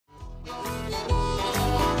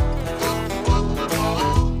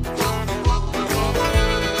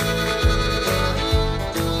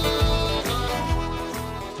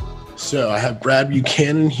So I have Brad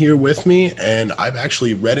Buchanan here with me, and I've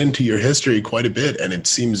actually read into your history quite a bit, and it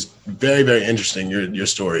seems very, very interesting, your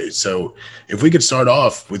story. So if we could start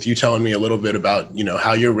off with you telling me a little bit about,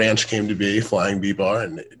 how your ranch came to be, Flying Bee Bar,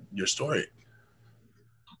 and your story.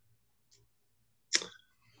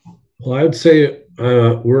 Well, I would say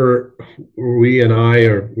we're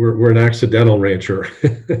an accidental rancher.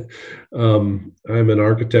 I'm an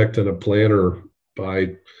architect and a planner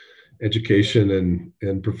by education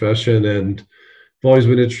and profession, and I've always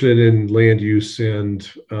been interested in land use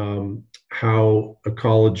and how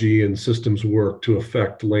ecology and systems work to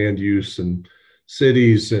affect land use and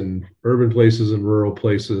cities and urban places and rural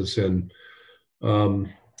places, um,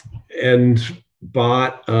 and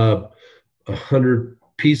bought a hundred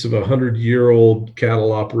piece of 100-year-old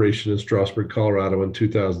cattle operation in Strasburg, Colorado in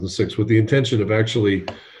 2006 with the intention of actually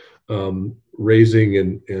raising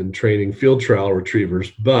and training field trial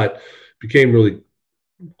retrievers, but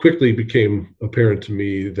quickly became apparent to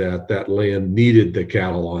me that that land needed the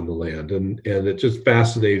cattle on the land. And it just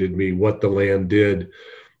fascinated me what the land did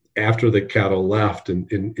after the cattle left, and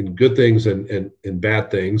in good things and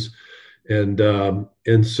bad things. And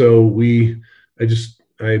so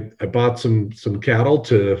I bought some cattle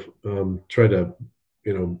to try to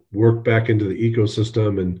work back into the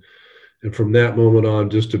ecosystem, and from that moment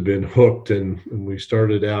on just have been hooked, and we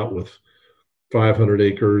started out with 500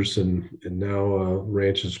 acres, and now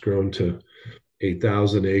ranch has grown to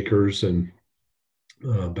 8,000 acres, and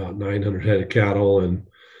about 900 head of cattle, and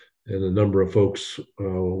a number of folks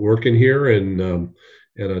working here, and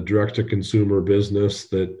a direct to consumer business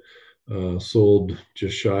that sold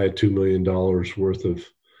just shy of $2 million worth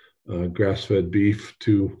of grass-fed beef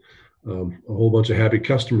to a whole bunch of happy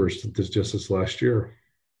customers just this last year.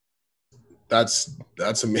 That's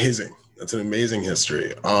amazing. That's an amazing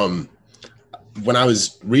history. When I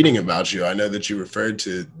was reading about you, I know that you referred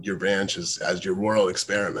to your ranch as your rural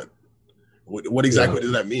experiment. What exactly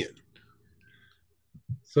does that mean?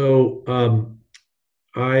 So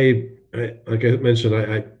like I mentioned,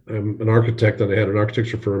 I'm an architect, and I had an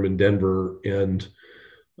architecture firm in Denver, and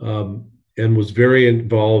was very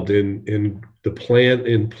involved in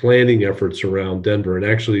planning efforts around Denver. And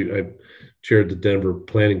actually, I chaired the Denver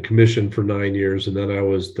Planning Commission for 9 years, and then I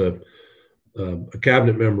was a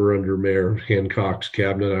cabinet member under Mayor Hancock's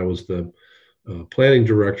cabinet. I was the planning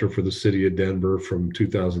director for the city of Denver from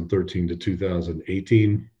 2013 to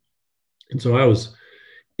 2018. And so I was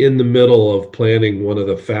in the middle of planning one of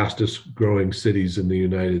the fastest growing cities in the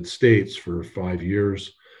United States for 5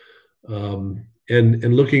 years,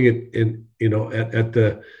 and looking at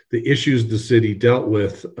the issues the city dealt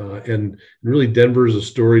with, and really Denver is a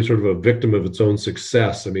story, sort of a victim of its own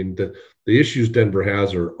success. I mean, the issues Denver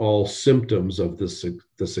has are all symptoms of the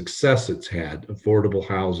success it's had: affordable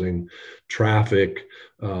housing, traffic,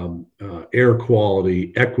 air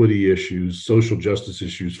quality, equity issues, social justice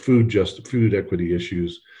issues, food equity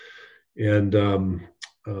issues.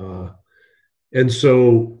 And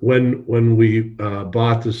so when we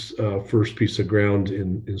bought this first piece of ground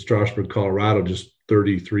in Strasburg, Colorado, just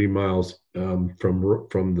 33 miles from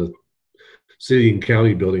the city and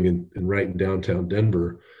county building, and right in downtown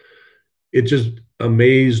Denver, it just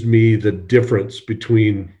amazed me the difference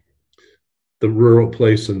between the rural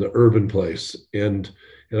place and the urban place. And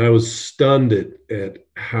I was stunned at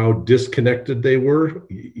how disconnected they were,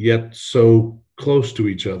 yet so close to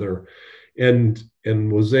each other, and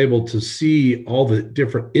was able to see all the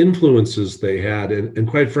different influences they had, and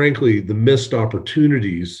quite frankly, the missed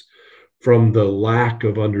opportunities from the lack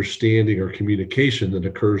of understanding or communication that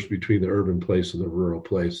occurs between the urban place and the rural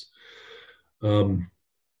place.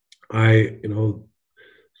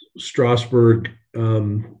 Strasburg,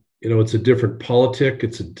 it's a different politic.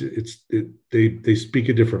 They speak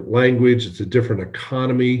a different language. It's a different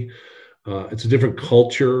economy. It's a different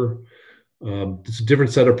culture. It's a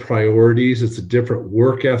different set of priorities. It's a different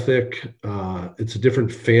work ethic. It's a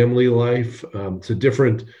different family life. It's a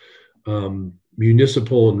different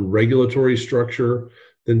municipal and regulatory structure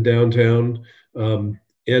than downtown.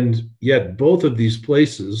 And yet both of these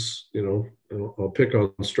places, I'll pick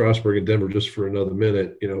on Strasburg and Denver just for another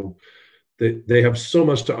minute, they have so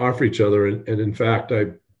much to offer each other. And in fact,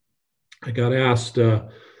 I got asked, the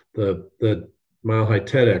Mile High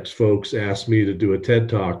TEDx folks asked me to do a TED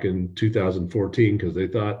Talk in 2014 because they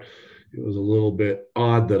thought it was a little bit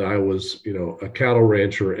odd that I was, a cattle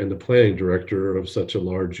rancher and the planning director of such a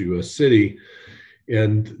large U.S. city.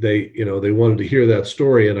 And they wanted to hear that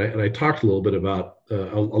story. And I talked a little bit about,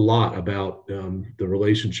 a lot about the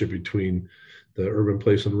relationship between the urban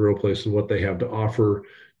place and the rural place and what they have to offer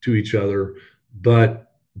to each other.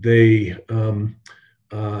 But they,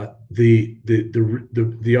 the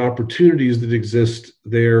opportunities that exist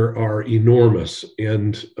there are enormous,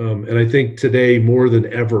 and I think today more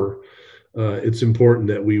than ever, it's important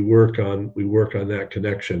that we work on that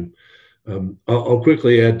connection. I'll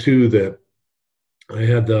quickly add too that I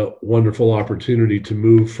had the wonderful opportunity to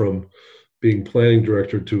move from being planning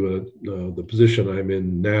director to the position I'm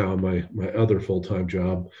in now, my other full time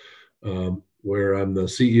job, where I'm the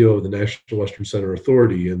CEO of the National Western Center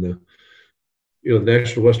Authority, and the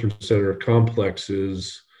National Western Center complex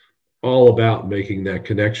is all about making that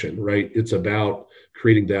connection, right? It's about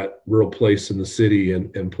creating that rural place in the city,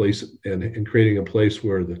 and creating a place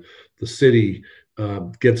where the city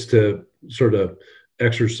gets to sort of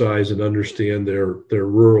exercise and understand their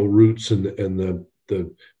rural roots, and the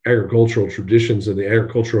agricultural traditions and the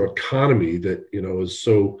agricultural economy that is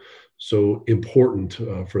so important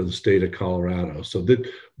for the state of Colorado. So that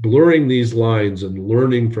blurring these lines and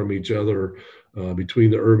learning from each other between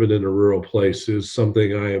the urban and the rural place is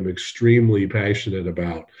something I am extremely passionate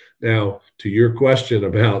about. Now, to your question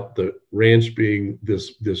about the ranch being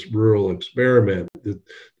this rural experiment,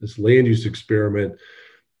 this land use experiment,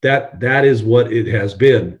 that is what it has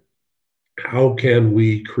been. How can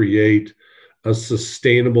we create a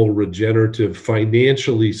sustainable, regenerative,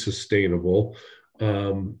 financially sustainable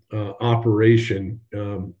operation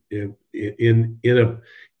in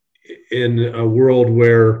a world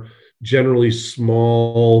where generally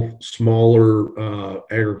smaller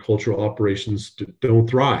agricultural operations don't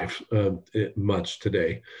thrive much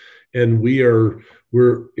today? And we've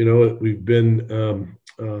been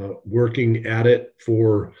working at it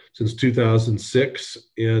since 2006,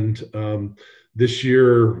 and this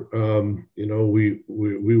year,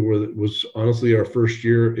 was honestly our first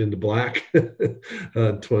year in the black,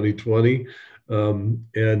 2020,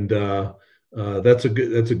 and that's a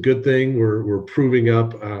good thing. We're proving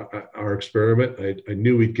up our experiment. I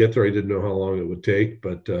knew we'd get there. I didn't know how long it would take,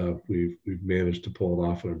 but we've managed to pull it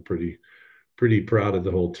off, and I'm pretty proud of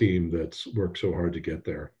the whole team that's worked so hard to get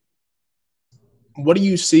there. What do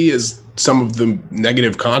you see as some of the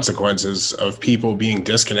negative consequences of people being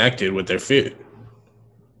disconnected with their food?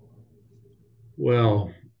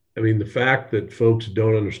 Well, I mean, the fact that folks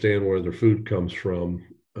don't understand where their food comes from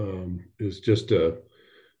is just a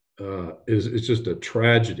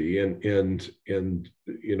tragedy, and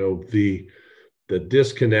the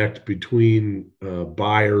disconnect between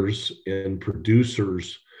buyers and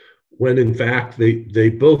producers, when in fact they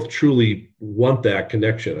both truly want that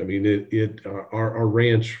connection. I mean, our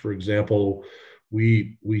ranch, for example,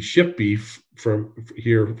 we ship beef from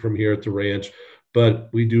here at the ranch, but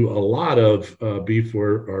we do a lot of beef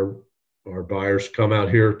where our buyers come out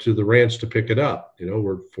here to the ranch to pick it up.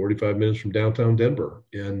 We're 45 minutes from downtown Denver,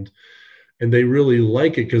 and they really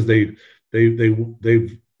like it because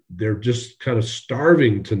they're just kind of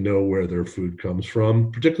starving to know where their food comes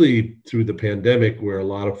from, particularly through the pandemic, where a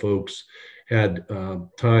lot of folks had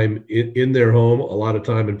time in their home, a lot of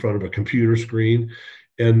time in front of a computer screen,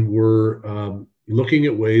 and were looking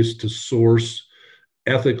at ways to source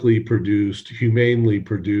ethically produced, humanely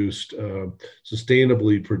produced,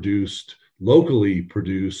 sustainably produced, locally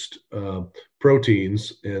produced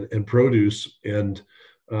proteins and produce. And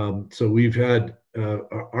so we've had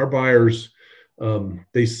our buyers,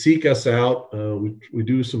 they seek us out. We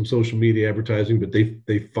do some social media advertising, but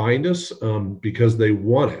they find us because they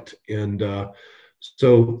want it. And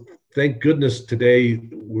so thank goodness today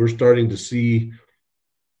we're starting to see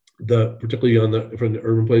particularly from the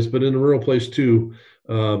urban place, but in the rural place too,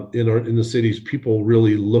 in the cities, people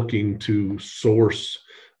really looking to source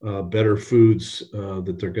better foods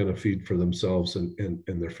that they're going to feed for themselves and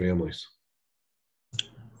their families.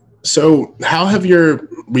 So how have your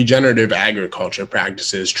regenerative agriculture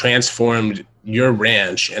practices transformed your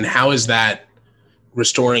ranch, and how is that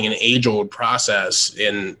restoring an age-old process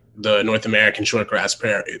in the North American shortgrass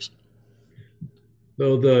prairies?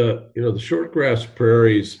 So the shortgrass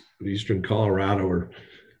prairies of eastern Colorado are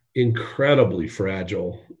incredibly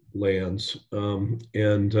fragile lands,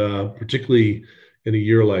 and particularly in a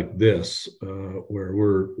year like this, where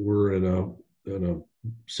we're in a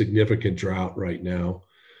significant drought right now.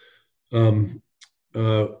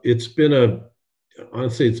 It's been a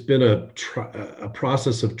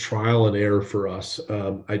process of trial and error for us.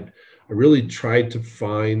 I really tried to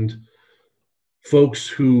find folks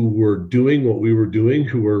who were doing what we were doing,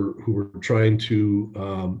 who were trying to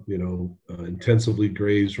intensively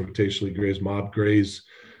graze, rotationally graze, mob graze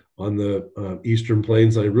on the eastern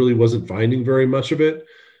plains. I really wasn't finding very much of it,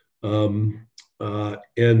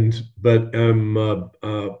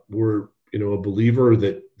 a believer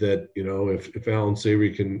that if Alan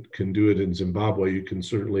Savory can do it in Zimbabwe, you can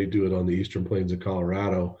certainly do it on the Eastern Plains of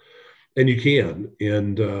Colorado, and you can,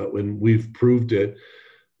 and when we've proved it.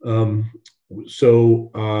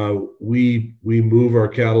 We move our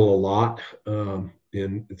cattle a lot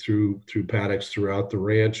in through paddocks throughout the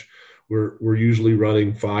ranch. We're usually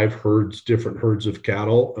running different herds of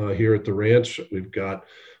cattle here at the ranch. We've got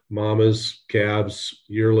mamas, calves,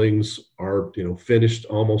 yearlings, our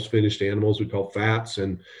almost finished animals we call fats,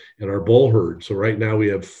 and our bull herd. So right now we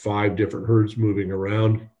have 5 different herds moving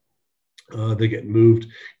around. They get moved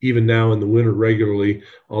even now in the winter regularly,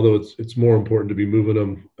 although it's more important to be moving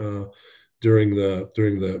them during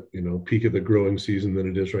the peak of the growing season than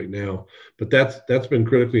it is right now. But that's been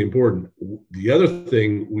critically important. The other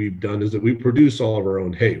thing we've done is that we produce all of our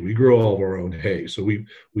own hay. We grow all of our own hay. So we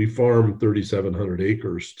farm 3,700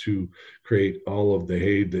 acres to create all of the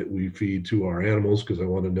hay that we feed to our animals, because I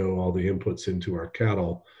want to know all the inputs into our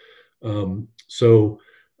cattle.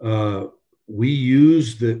 We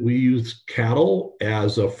use cattle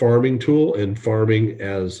as a farming tool, and farming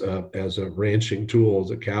as a ranching tool,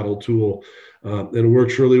 as a cattle tool, and it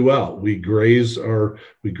works really well. We graze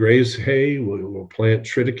hay. We'll plant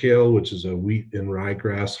triticale, which is a wheat and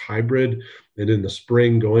ryegrass hybrid, and in the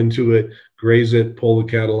spring go into it, graze it, pull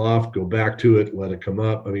the cattle off, go back to it, let it come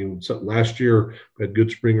up. I mean, last year we had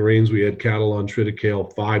good spring rains. We had cattle on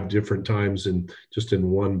triticale 5 different times in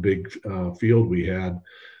one big field we had.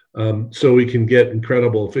 So we can get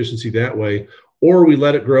incredible efficiency that way, or we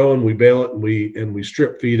let it grow and we bale it and we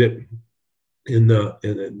strip feed it in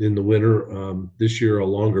the winter. This year, a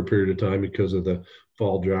longer period of time because of the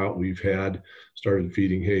fall drought we've had. Started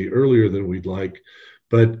feeding hay earlier than we'd like,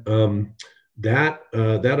 but that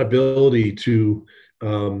ability to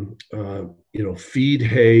feed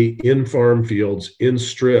hay in farm fields in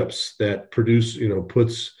strips that produce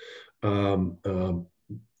puts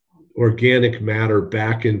organic matter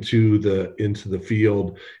back into the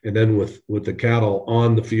field, and then with the cattle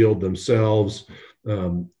on the field themselves,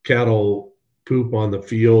 cattle poop on the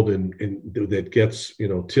field and that gets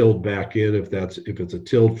tilled back in if it's a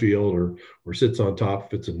tilled field, or sits on top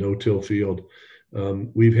if it's a no-till field.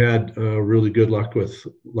 We've had really good luck with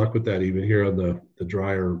that, even here on the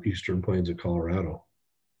drier Eastern Plains of Colorado.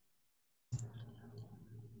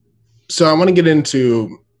 So I want to get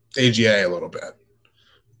into AGA a little bit.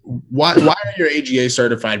 Why are your AGA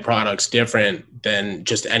certified products different than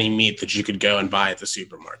just any meat that you could go and buy at the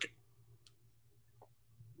supermarket?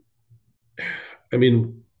 I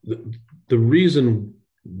mean, the reason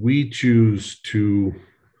we choose to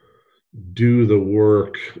do the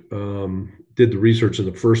work, did the research in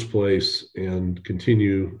the first place, and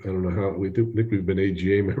continue, I don't know how, we think we've been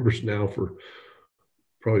AGA members now for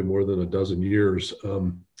probably more than a dozen years,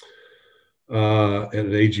 and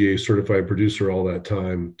an AGA certified producer all that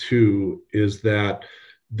time too, is that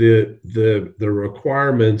the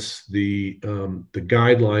requirements, the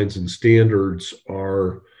guidelines and standards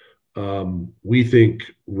are, we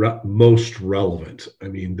think, most relevant. I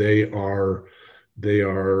mean, they are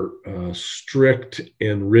strict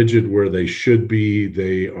and rigid where they should be.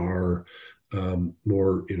 They are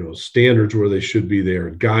more standards where they should be. They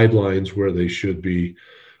are guidelines where they should be.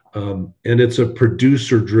 And it's a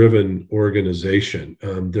producer-driven organization.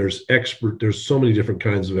 There's so many different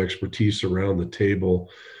kinds of expertise around the table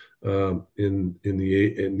in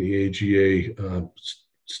the AGA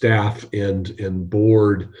staff and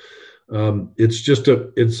board.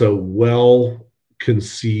 It's a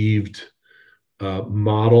well-conceived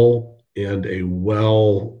model and a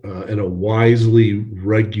wisely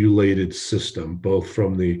regulated system, both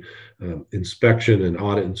from the inspection and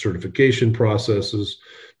audit and certification processes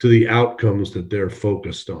to the outcomes that they're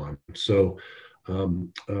focused on. So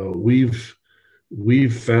we've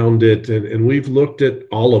found it, and we've looked at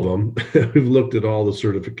all of them. We've looked at all the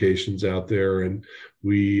certifications out there, and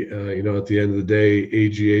we, at the end of the day,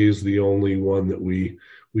 AGA is the only one that we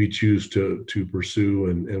choose to pursue,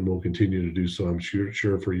 and we'll continue to do so, I'm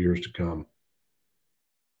sure for years to come.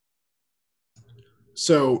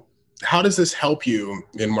 So how does this help you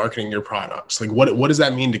in marketing your products? Like, what does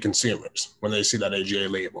that mean to consumers when they see that AGA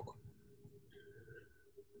label?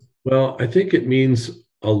 Well, I think it means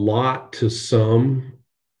a lot to some,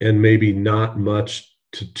 and maybe not much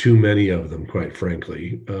to too many of them, quite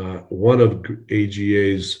frankly. One of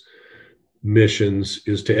AGA's missions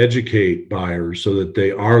is to educate buyers so that they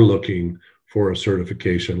are looking for a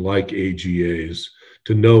certification like AGA's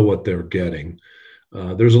to know what they're getting.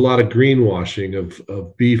 There's a lot of greenwashing of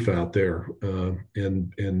beef out there,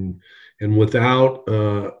 and without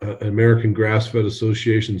American Grass-Fed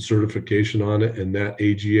Association certification on it and that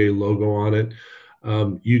AGA logo on it,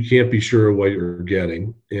 you can't be sure of what you're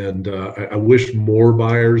getting. And I wish more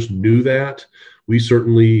buyers knew that. We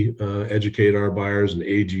certainly educate our buyers, and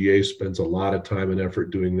AGA spends a lot of time and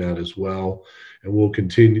effort doing that as well. And we'll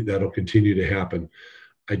continue, that'll continue to happen.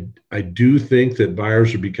 I do think that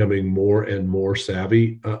buyers are becoming more and more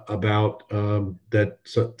savvy about that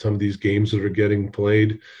some of these games that are getting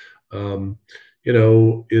played. You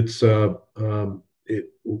know, it's but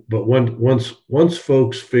once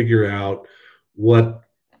folks figure out what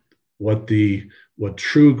what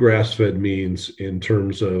true grass-fed means in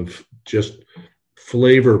terms of just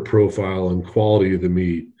flavor profile and quality of the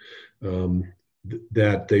meat,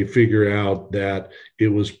 that they figure out that it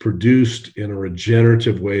was produced in a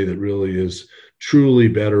regenerative way that really is truly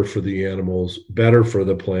better for the animals, better for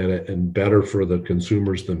the planet, and better for the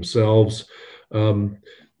consumers themselves.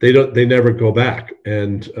 They never go back,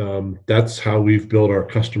 and that's how we've built our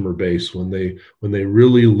customer base. When they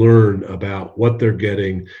really learn about what they're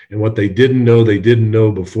getting and what they didn't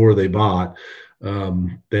know before they bought,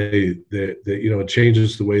 they you know, it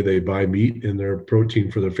changes the way they buy meat and their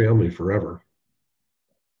protein for their family forever.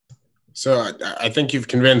 So I think you've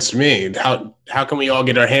convinced me. How can we all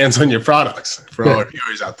get our hands on your products for all our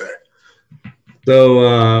viewers out there?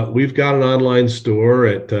 So we've got an online store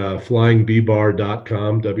at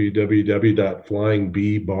flyingbbar.com,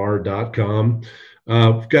 www.flyingbbar.com.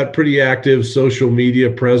 We've got pretty active social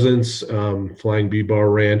media presence, Flying Bee Bar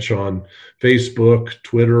Ranch on Facebook,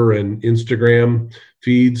 Twitter, and Instagram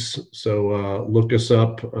feeds. So look us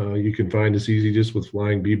up. You can find us easy just with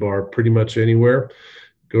Flying Bee Bar pretty much anywhere.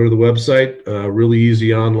 Go to the website, really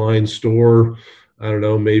easy online store. I don't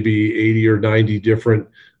know, maybe 80 or 90 different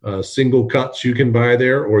single cuts you can buy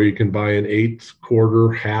there, or you can buy an eighth,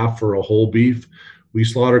 quarter, half, or a whole beef. We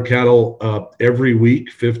slaughter cattle every week,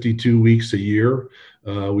 52 weeks a year.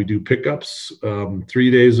 We do pickups 3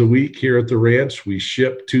 days a week here at the ranch. We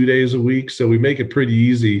ship 2 days a week, so we make it pretty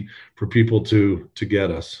easy for people to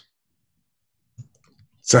get us.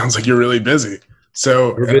 Sounds like you're really busy.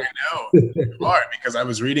 So I know you are, because I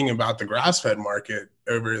was reading about the grass-fed market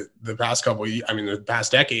over the past the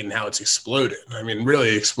past decade, and how it's exploded. I mean,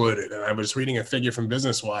 really exploded. And I was reading a figure from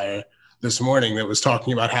Business Wire this morning that was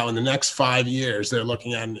talking about how in the next 5 years, they're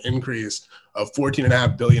looking at an increase of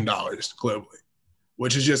 $14.5 billion globally,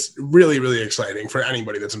 which is just really, really exciting for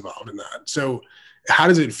anybody that's involved in that. So how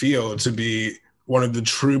does it feel to be one of the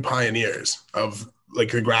true pioneers of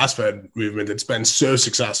like the grass-fed movement that's been so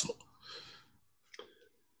successful?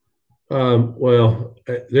 Well,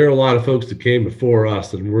 there are a lot of folks that came before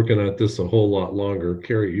us and working at this a whole lot longer.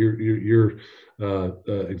 Carrie, your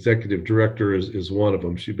executive director is one of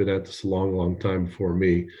them. She's been at this a long, long time before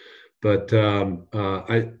me. But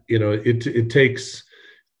it takes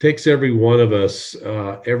every one of us,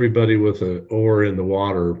 everybody with an oar in the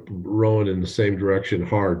water, rowing in the same direction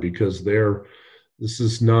hard, because this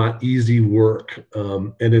is not easy work,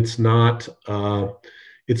 and it's not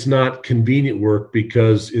convenient work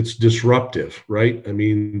because it's disruptive, right? I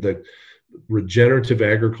mean, the regenerative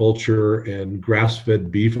agriculture and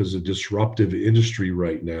grass-fed beef is a disruptive industry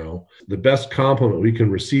right now. The best compliment we can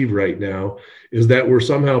receive right now is that we're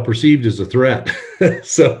somehow perceived as a threat.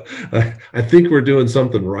 So I think we're doing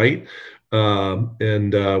something right.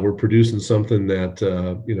 And we're producing something that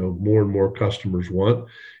more and more customers want,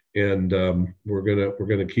 and we're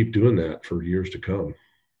gonna keep doing that for years to come.